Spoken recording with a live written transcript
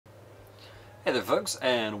Hey there folks,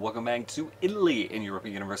 and welcome back to Italy in Europa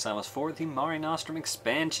Universalis IV, the Mare Nostrum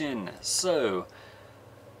expansion. So,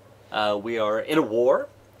 we are in a war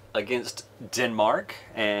against Denmark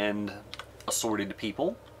and assorted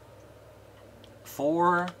people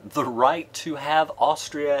for the right to have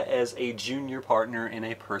Austria as a junior partner in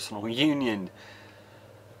a personal union.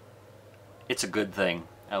 It's a good thing.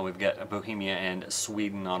 We've got Bohemia and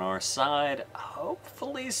Sweden on our side.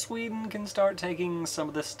 Hopefully Sweden can start taking some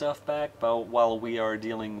of this stuff back while we are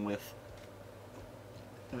dealing with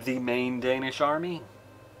the main Danish army,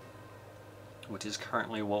 which is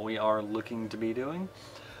currently what we are looking to be doing.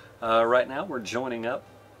 Right now we're joining up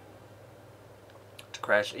to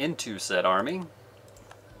crash into said army.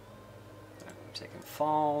 Taking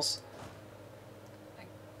falls. I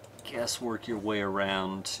guess work your way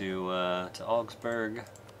around to Augsburg.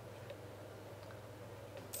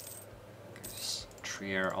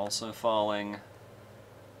 Trier also falling.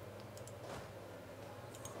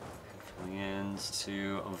 And from the ends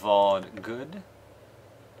to Vaud-Good.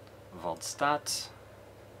 Waldstadt.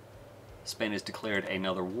 Spain has declared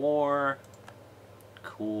another war.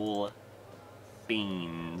 Cool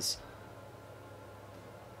beans.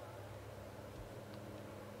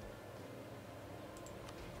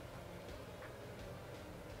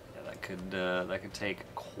 Yeah, that could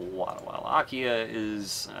take quite a while. Achaia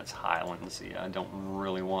that's highlands. Yeah, I don't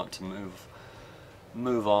really want to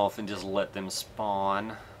move off and just let them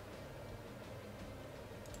spawn.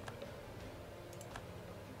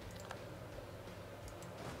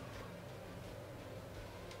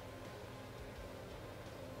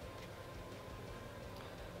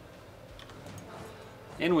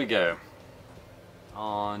 In we go.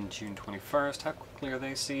 On June 21st, how quickly are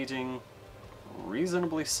they sieging?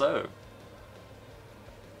 Reasonably so.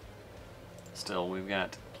 Still, we've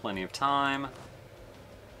got plenty of time.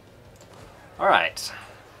 Alright,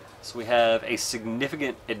 so we have a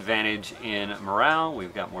significant advantage in morale.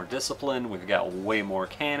 We've got more discipline, we've got way more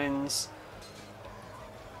cannons.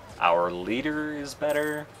 Our leader is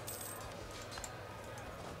better.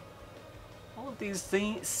 All of these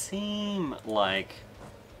things seem like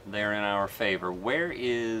they're in our favor. Where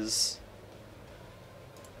is...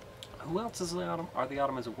 Who else is are the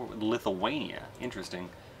Ottomans at war with? Lithuania. Interesting.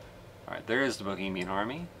 Alright, there is the Bohemian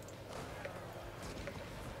army.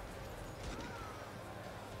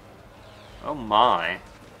 Oh my.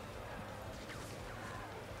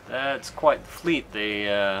 That's quite the fleet they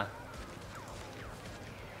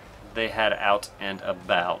had out and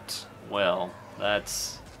about. Well,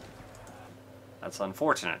 that's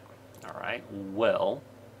unfortunate. Alright, well...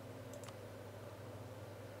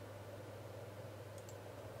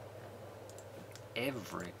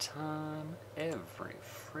 Every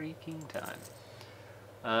freaking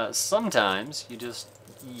time. Sometimes you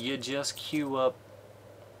just queue up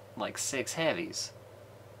like 6 heavies.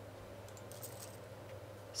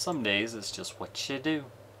 Some days it's just what you do.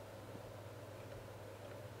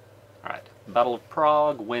 Alright, Battle of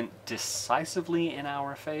Prague went decisively in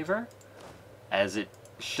our favor, as it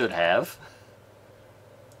should have.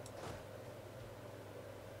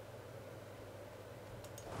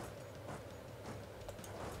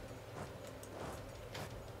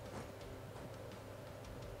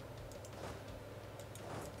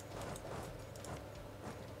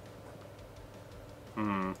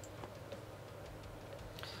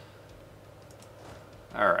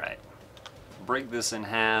 Alright. Break this in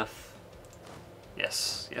half.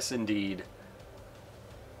 Yes. Yes, indeed.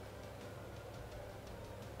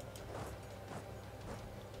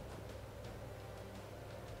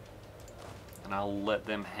 And I'll let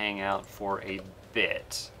them hang out for a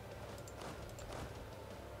bit.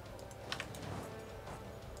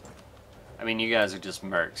 I mean, you guys are just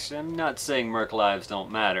mercs. I'm not saying merc lives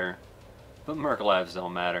don't matter, but merc lives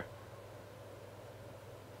don't matter.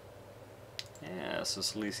 Yeah, so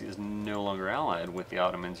Cilicia is no longer allied with the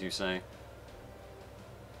Ottomans, you say?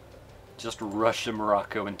 Just Russia,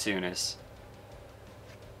 Morocco, and Tunis.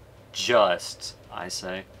 Just, I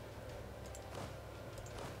say.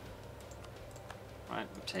 Right,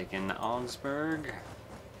 we've taken Augsburg.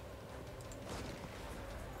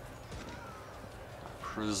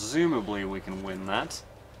 Presumably we can win that.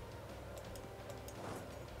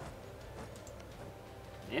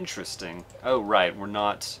 Interesting. Oh, right, we're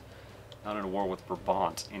not in a war with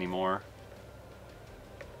Brabant anymore.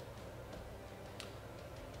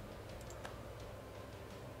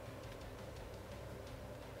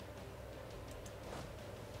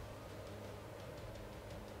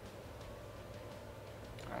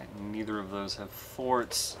 Alright, neither of those have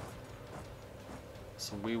forts.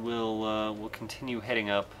 So we will we'll continue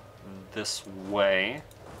heading up this way.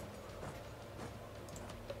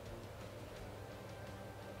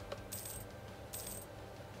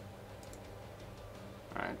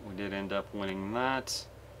 We did end up winning that.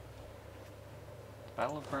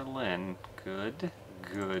 Battle of Berlin. Good.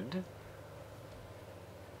 Good.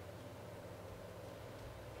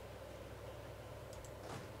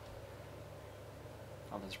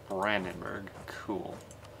 Oh, there's Brandenburg. Cool.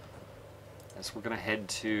 Yes, we're gonna head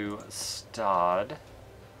to Stade,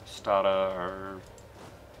 or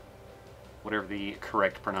whatever the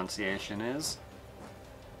correct pronunciation is.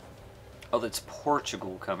 Oh, that's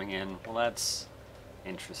Portugal coming in. Well, that's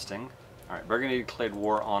interesting. Alright, Burgundy declared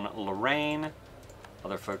war on Lorraine.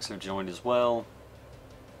 Other folks have joined as well.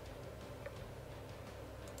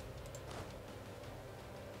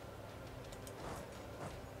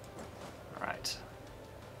 Alright.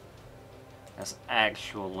 That's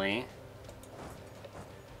actually...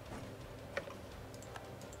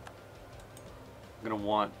 I'm gonna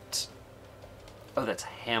want... Oh, that's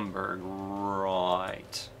Hamburg.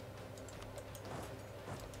 Right.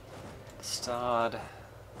 Stade.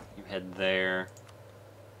 You head there.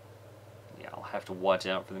 Yeah, I'll have to watch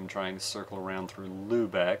out for them trying to circle around through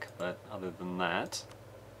Lübeck, but other than that,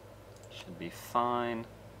 should be fine.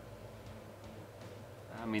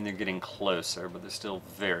 I mean, they're getting closer, but they're still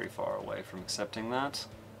very far away from accepting that.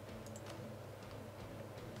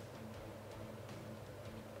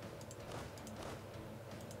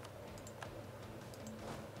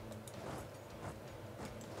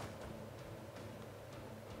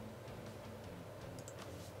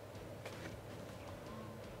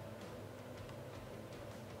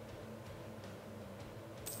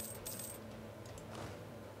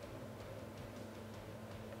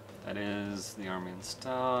 That is the army in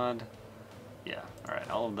Stade. Yeah, alright,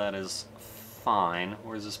 all of that is fine.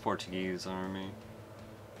 Where's this Portuguese army?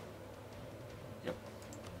 Yep.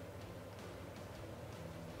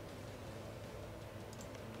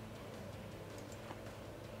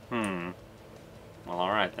 Well,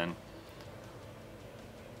 alright then.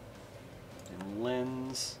 And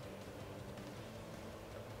Linz.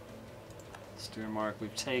 Steiermark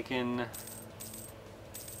we've taken.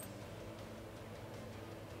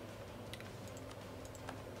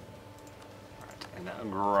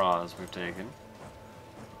 And Graz we've taken.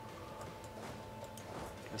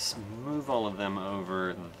 Let's move all of them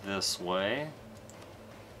over this way.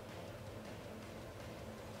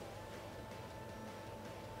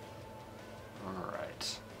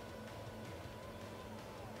 Alright.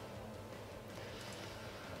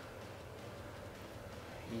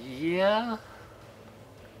 Yeah.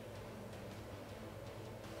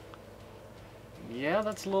 Yeah,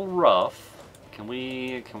 that's a little rough.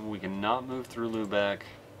 We cannot move through Lübeck.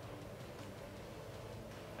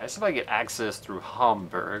 As if I get access through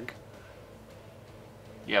Hamburg.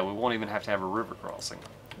 Yeah, we won't even have to have a river crossing.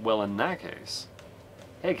 Well, in that case,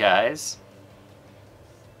 hey guys.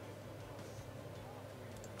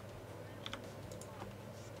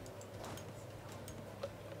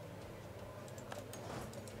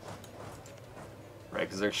 Right,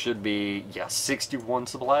 because there should be, yeah, 61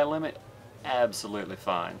 supply limit. Absolutely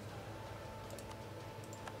fine.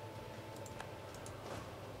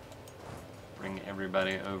 Bring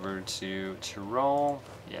everybody over to Tyrol.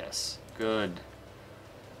 Yes, good.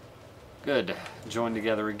 Good. Join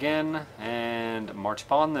together again and march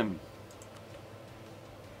upon them.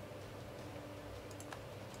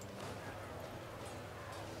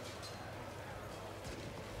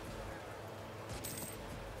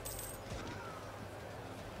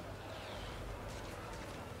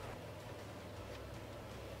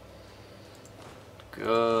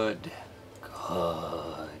 Good.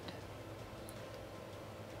 Good.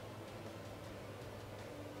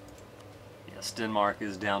 Yes, Denmark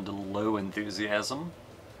is down to low enthusiasm.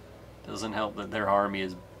 Doesn't help that their army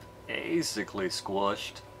is basically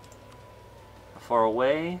squished. Far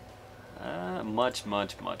away, much,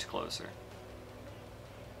 much, much closer.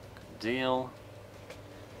 Good deal.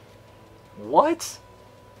 What?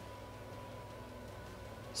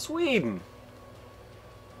 Sweden.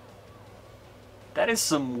 That is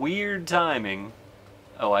some weird timing.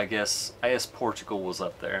 Oh, I guess Portugal was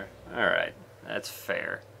up there. Alright, that's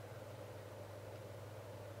fair.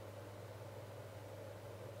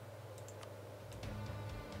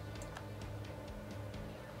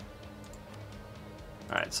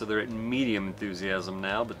 Alright, so they're at medium enthusiasm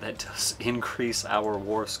now, but that does increase our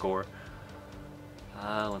war score.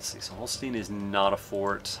 Let's see, so Holstein is not a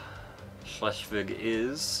fort. Schleswig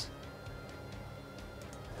is.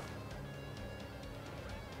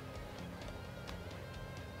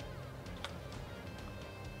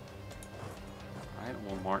 Alright,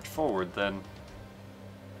 we'll march forward then.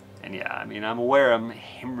 And yeah, I mean, I'm aware I'm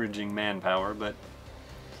hemorrhaging manpower, but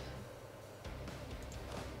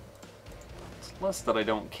it's less that I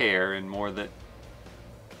don't care and more that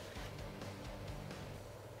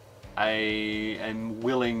I am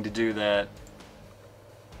willing to do that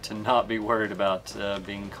to not be worried about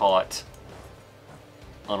being caught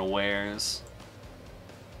unawares.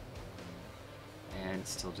 And it's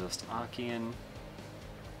still just Achaean.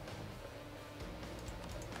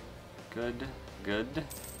 Good, good.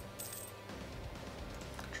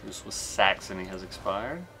 Truce with Saxony has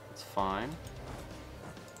expired. That's fine.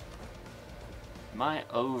 Am I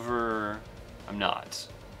over? I'm not.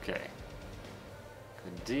 Okay.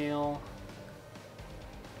 Good deal.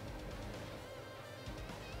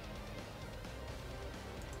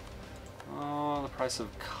 Oh, the price of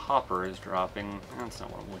copper is dropping. That's not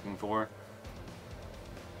what I'm looking for.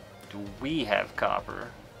 Do we have copper?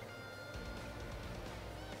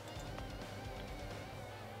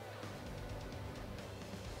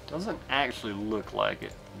 Doesn't actually look like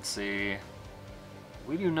it. Let's see.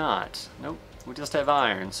 We do not. Nope. We just have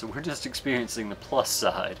iron, so we're just experiencing the plus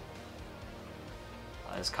side.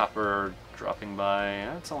 Is copper dropping by...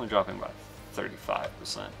 it's only dropping by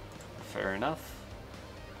 35%. Fair enough.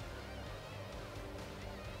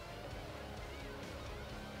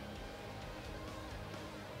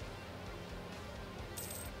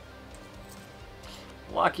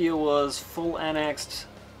 Wallachia was full annexed.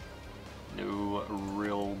 No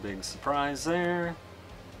real big surprise there.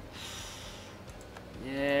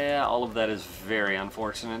 Yeah, all of that is very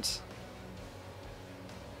unfortunate.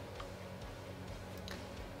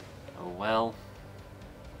 Oh well.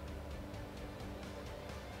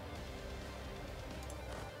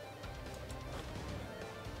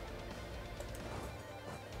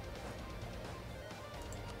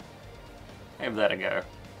 Give that a go.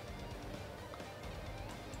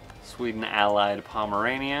 Sweden allied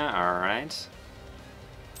Pomerania, alright.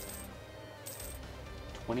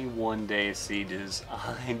 21-day sieges.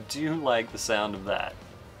 I do like the sound of that.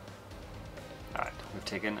 Alright, we've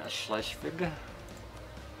taken a Schleswig.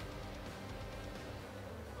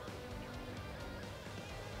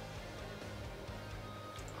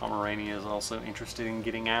 Pomerania is also interested in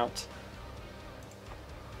getting out.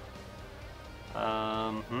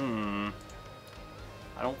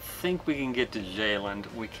 I don't think we can get to Jylland.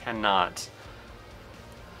 We cannot.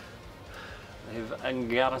 They've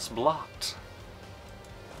got us blocked.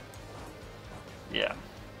 Yeah.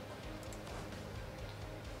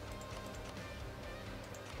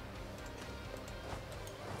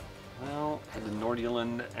 Well, head to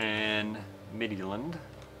Nordirland and Midland.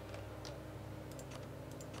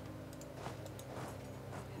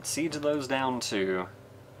 And siege those down too.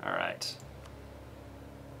 Alright.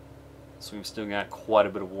 So we've still got quite a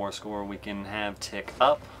bit of war score we can have tick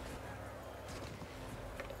up.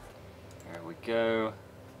 There we go.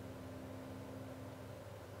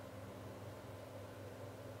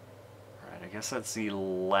 Alright, I guess that's the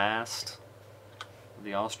last of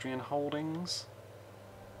the Austrian holdings.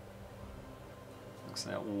 Looks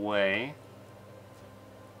that way.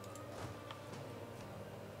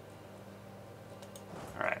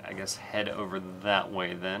 Alright, I guess head over that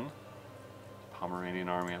way then. Pomeranian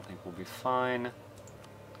army I think will be fine.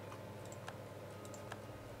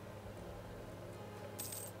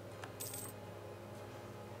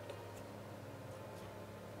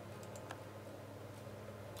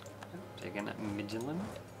 Taking Midland.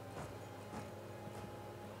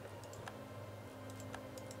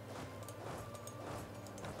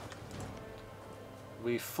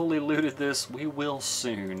 We fully looted this. We will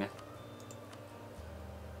soon.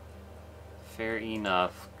 Fair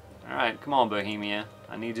enough. Alright, come on, Bohemia.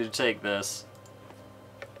 I need you to take this.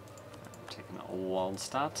 I'm taking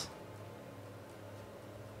Waldstadt.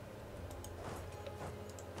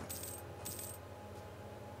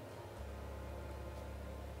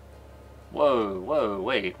 Whoa, whoa,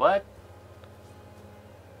 wait, what?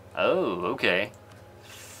 Oh, okay.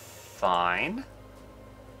 Fine.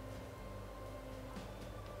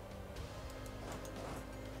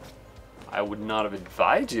 I would not have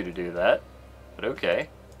advised you to do that, but okay.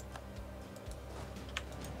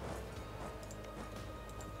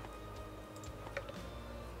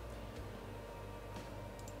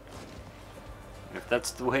 If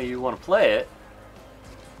that's the way you want to play it.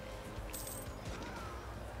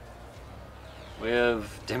 We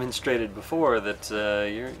have demonstrated before that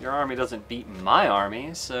your army doesn't beat my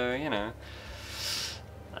army, so, you know.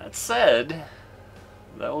 That said,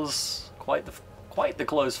 that was quite the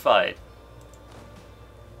close fight.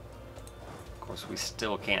 Of course, we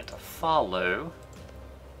still can't follow.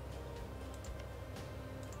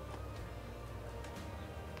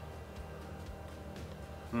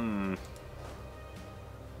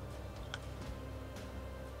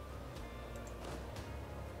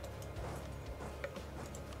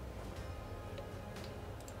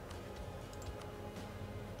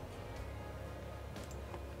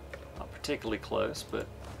 particularly close, but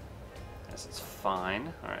I guess it's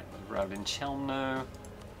fine. Alright, we've arrived in Chelmno.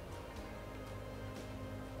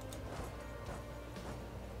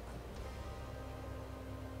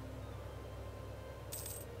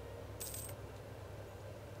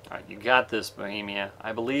 Alright, you got this, Bohemia.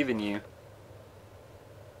 I believe in you.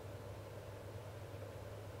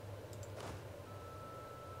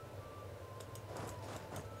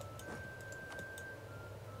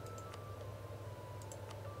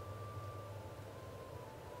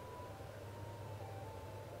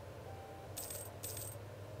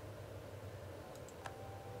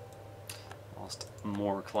 Lost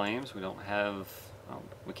more claims. We don't have...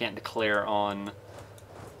 we can't declare on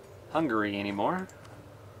Hungary anymore.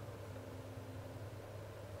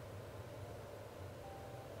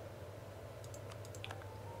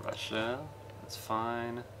 Russia, that's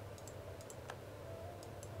fine.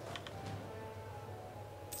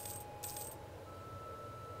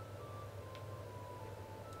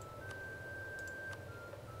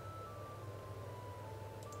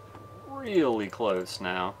 Really close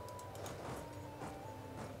now.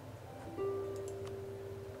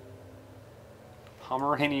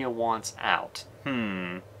 Pomerania wants out.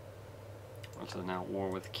 Russia's now at war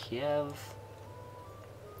with Kiev.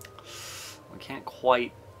 We can't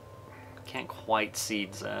quite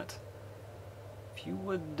siege that. If you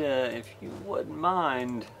wouldn't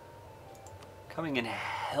mind coming and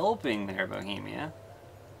helping there, Bohemia,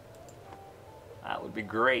 that would be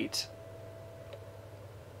great.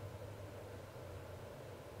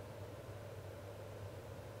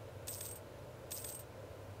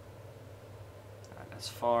 Alright, as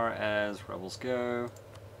far as rebels go,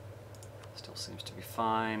 still seems to be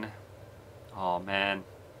fine. Oh man.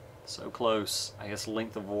 So close. I guess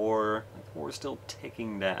length of war is still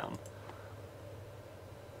ticking down.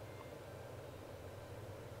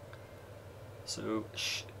 So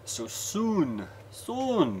soon.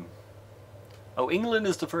 Oh, England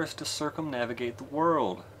is the first to circumnavigate the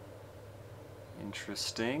world.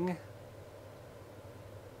 Interesting.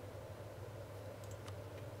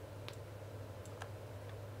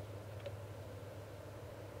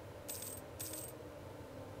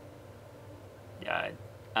 Yeah,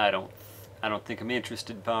 I don't think I'm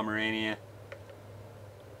interested in Pomerania.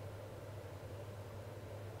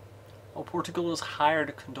 Oh, Portugal has hired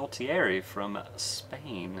a condottieri from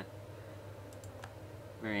Spain.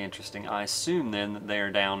 Very interesting. I assume then that they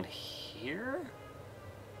are down here?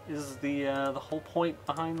 Is the whole point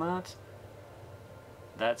behind that?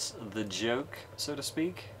 That's the joke, so to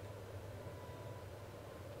speak.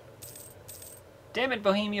 Damn it,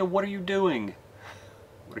 Bohemia, what are you doing?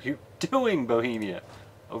 What are you doing, Bohemia?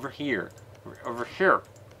 Over here. Over here.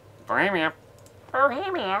 Bohemia.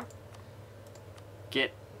 Bohemia.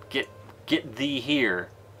 Get thee here.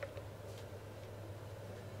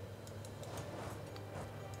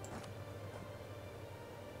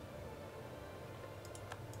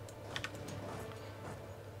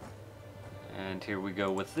 And here we go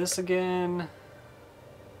with this again.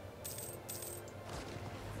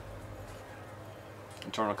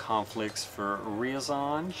 Internal conflicts for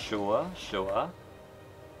Ryazan. Sure.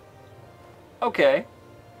 Okay.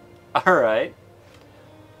 Alright.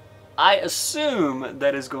 I assume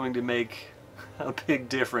that is going to make a big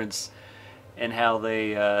difference in how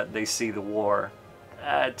they see the war.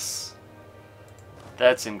 That's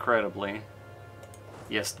incredibly.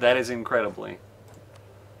 Yes, that is incredibly.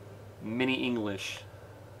 Mini English.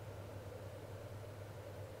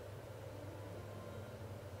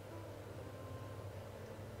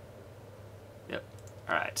 Yep.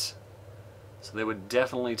 Alright. So they would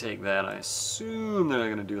definitely take that. I assume they're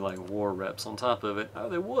going to do like war reps on top of it. Oh,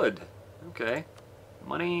 they would. Okay.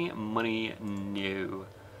 Money, no.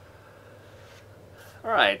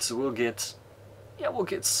 Alright, so we'll get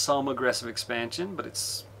some aggressive expansion, but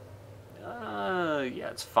it's yeah,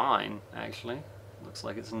 it's fine actually. Looks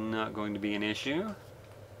like it's not going to be an issue.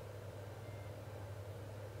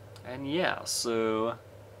 And yeah, so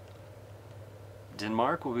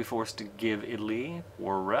Denmark will be forced to give Italy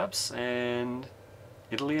war reps, and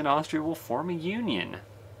Italy and Austria will form a union.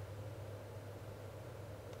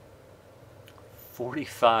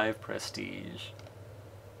 45 prestige.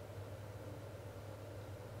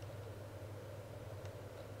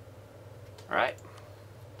 Alright,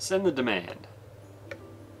 send the demand.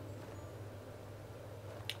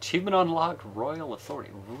 Achievement unlocked, royal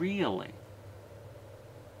authority. Really?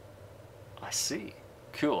 I see.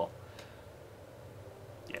 Cool.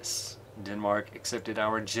 Yes, Denmark accepted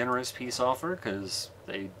our generous peace offer because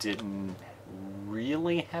they didn't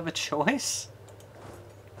really have a choice.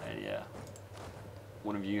 And yeah,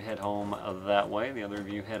 one of you head home that way, the other of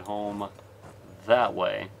you head home that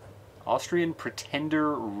way. Austrian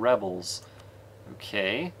pretender rebels.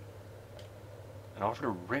 Okay. An offer to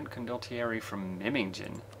rent condottieri from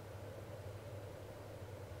Memmingen.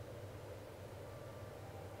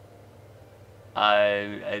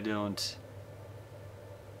 I don't...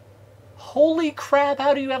 Holy crap,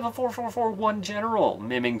 how do you have a 4441 general,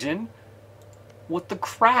 Memmingen? What the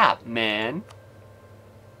crap, man?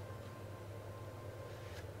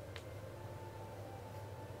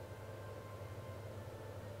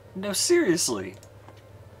 No, seriously.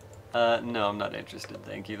 No, I'm not interested,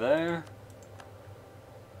 thank you there.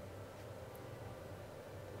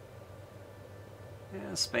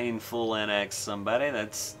 Yeah, Spain full annex somebody,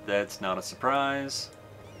 that's not a surprise.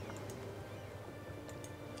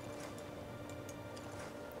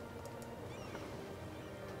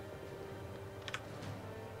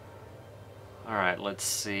 Alright, let's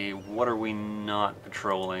see, what are we not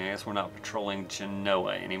patrolling? I guess we're not patrolling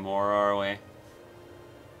Genoa anymore, are we?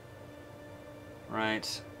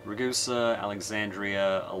 Right, Ragusa,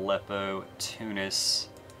 Alexandria, Aleppo, Tunis.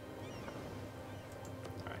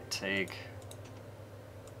 Alright, take...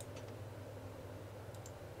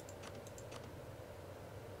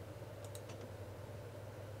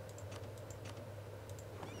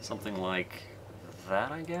 something like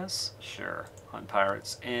that, I guess? Sure. Hunt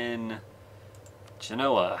pirates in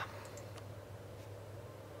Genoa.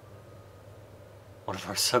 One of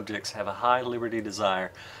our subjects have a high liberty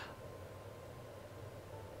desire.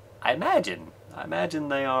 I imagine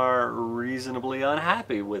they are reasonably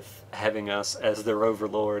unhappy with having us as their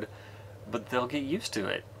overlord, but they'll get used to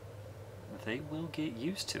it. They will get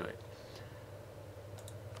used to it.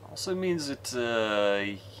 Also means that,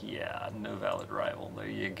 yeah, no valid rival. There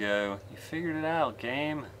you go. You figured it out,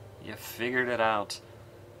 game. You figured it out.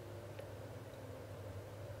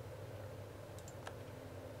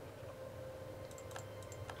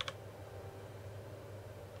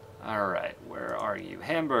 Alright, where are you?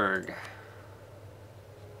 Hamburg.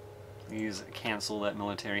 Please cancel that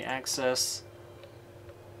military access.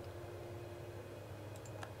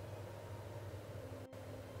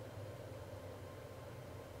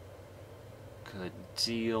 Good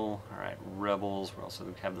deal. Alright, rebels. We also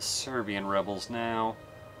have the Serbian rebels now.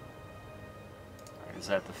 Alright, is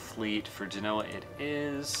that the fleet for Genoa? It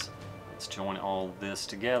is. Let's join all this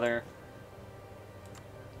together.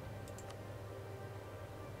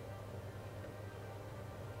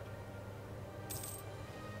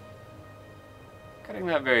 Cutting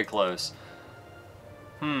that very close.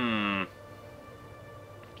 2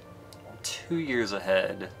 years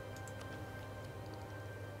ahead.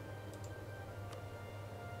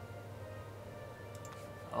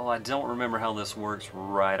 Oh, I don't remember how this works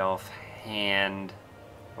right offhand.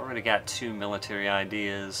 I've already got 2 military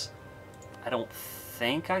ideas. I don't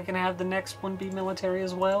think I can have the next one be military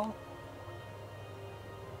as well.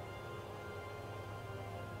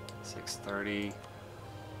 630.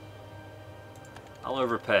 I'll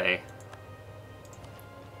overpay.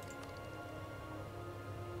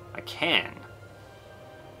 I can.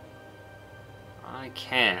 I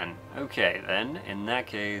can. Okay, then. In that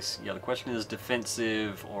case, yeah, the question is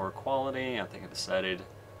defensive or quality. I think I decided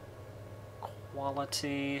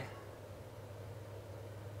quality.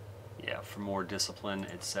 Yeah, for more discipline,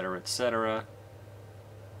 etc., etc.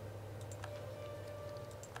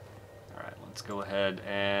 Alright, let's go ahead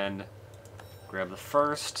and grab the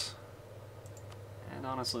first. And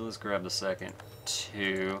honestly, let's grab the second,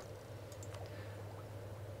 too.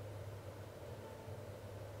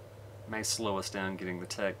 May slow us down getting the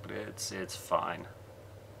tech, but it's fine.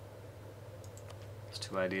 Those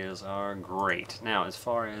 2 ideas are great. Now, as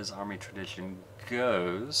far as army tradition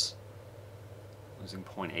goes, losing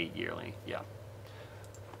 0.8 yearly. Yeah.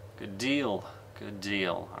 Good deal. Good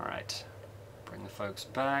deal. Alright. Bring the folks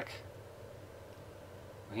back.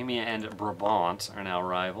 Bohemia and Brabant are now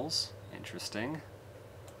rivals. Interesting.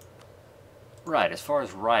 Right, as far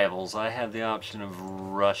as rivals, I have the option of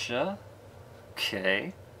Russia.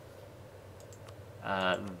 Okay.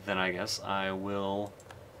 Then I guess I will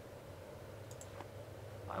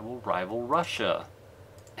rival Russia.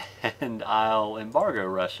 And I'll embargo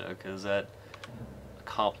Russia, because that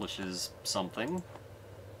accomplishes something.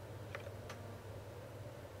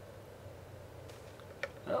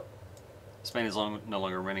 Oh. Spain is no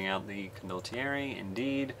longer renting out the condottieri,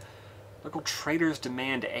 indeed. Local traders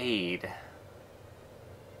demand aid.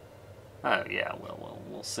 Oh yeah, well,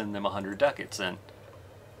 we'll send them 100 ducats then.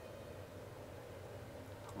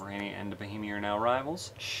 Pomerania and Bohemia are now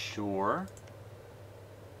rivals. Sure.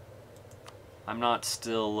 I'm not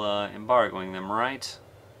still embargoing them, right?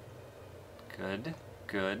 Good,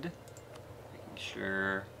 good. Making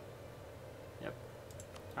sure. Yep.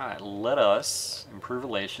 Alright, let us improve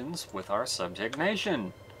relations with our subject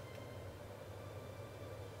nation.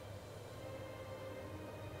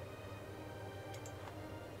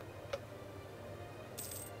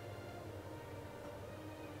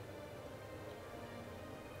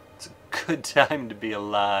 It's a good time to be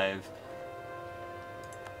alive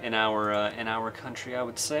in our country, I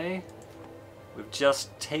would say. We've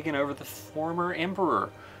just taken over the former emperor.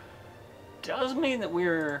 Does mean that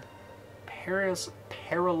we're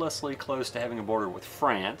perilously close to having a border with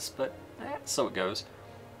France, but so it goes.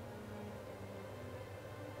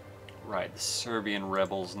 Right, the Serbian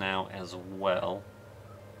rebels now as well.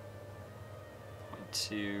 Point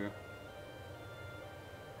two.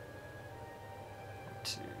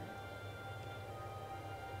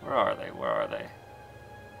 Where are they? Where are they?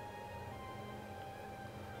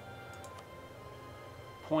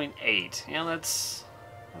 0.8. Yeah, that's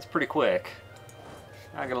pretty quick.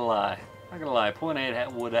 Not gonna lie. Not gonna lie.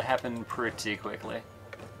 0.8 would have happened pretty quickly.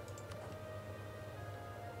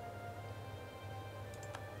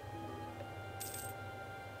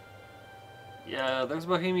 Yeah, there's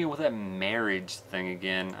Bohemia with that marriage thing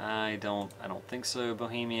again. I don't think so,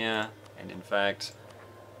 Bohemia. And in fact,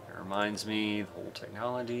 it reminds me, the whole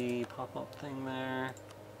technology pop-up thing there.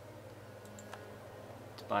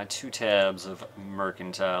 Let's buy 2 tabs of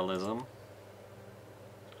mercantilism.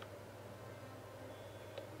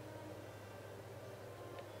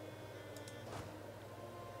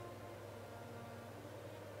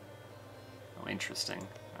 Oh, interesting.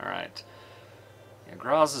 Alright. Yeah,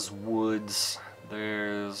 Graz's Woods,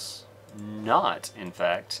 there's not, in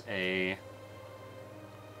fact, a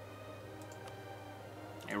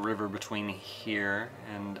river between here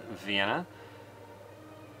and Vienna.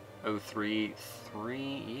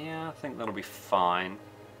 033, yeah, I think that'll be fine.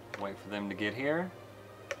 Wait for them to get here.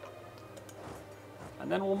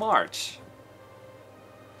 And then we'll march.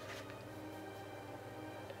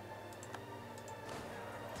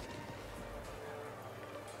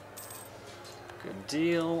 Good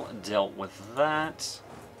deal. Dealt with that.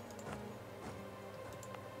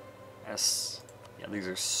 Yeah, these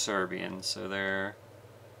are Serbian, so they're...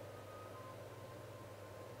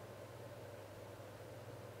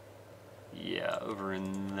 yeah, over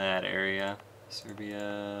in that area.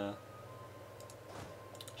 Serbia...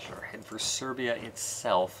 sure, head for Serbia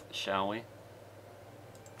itself, shall we?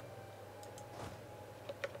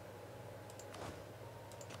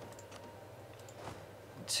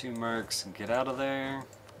 Two mercs, get out of there.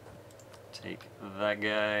 Take that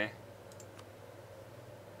guy.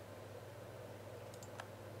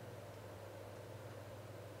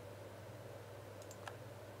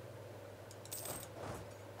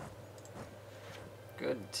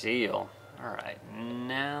 Good deal. Alright,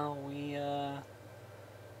 now we,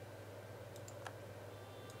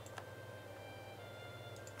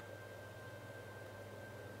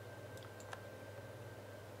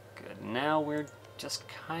 good, now we're just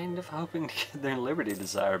kind of hoping to get their liberty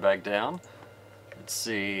desire back down. Let's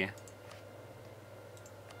see.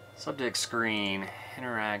 Subject screen,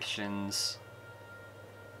 interactions.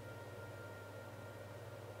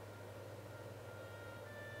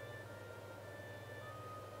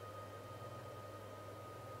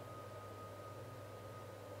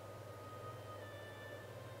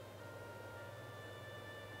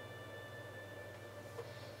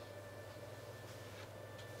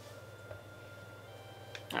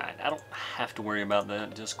 Alright, I don't have to worry about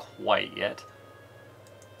that just quite yet.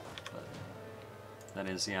 But that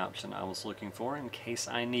is the option I was looking for in case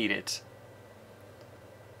I need it.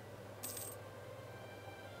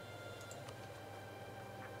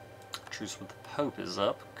 Truce with the Pope is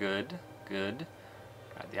up. Good, good.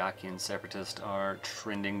 Right, the Achaean Separatists are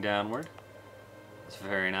trending downward. That's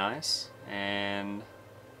very nice. And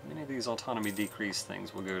many of these autonomy decrease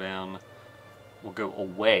things will go down, will go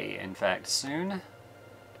away, in fact, soon.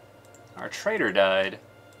 Our trader died.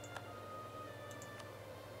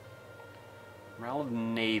 Morale of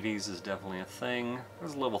navies is definitely a thing.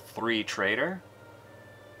 There's a level 3 trader.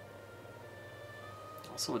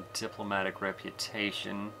 Also a diplomatic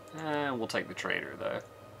reputation. We'll take the trader though.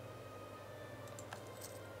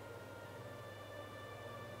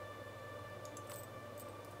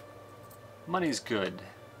 Money's good.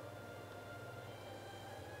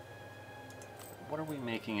 What are we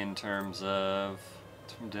making in terms of...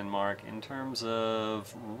 from Denmark, in terms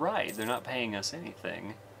of... right, they're not paying us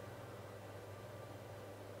anything.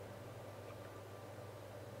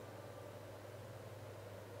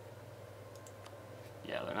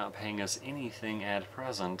 Yeah, they're not paying us anything at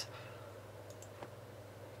present.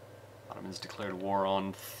 Ottomans declared war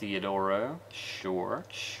on Theodoro. Sure,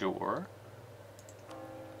 sure.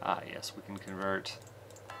 Ah, yes, we can convert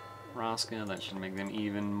Rosca, that should make them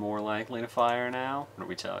even more likely to fire now. What are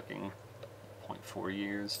we talking? 0.4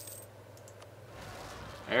 years.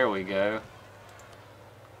 There we go.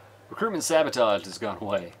 Recruitment sabotage has gone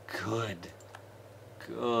away. Good.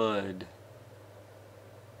 Good.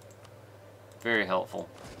 Very helpful.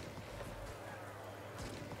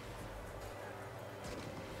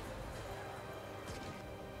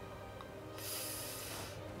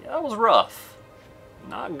 Yeah, that was rough.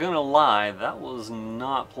 Not gonna lie, that was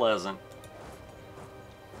not pleasant.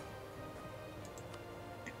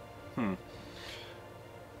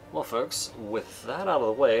 Well, folks, with that out of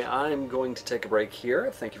the way, I'm going to take a break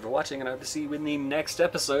here. Thank you for watching, and I hope to see you in the next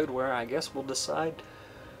episode where I guess we'll decide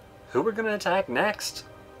who we're going to attack next.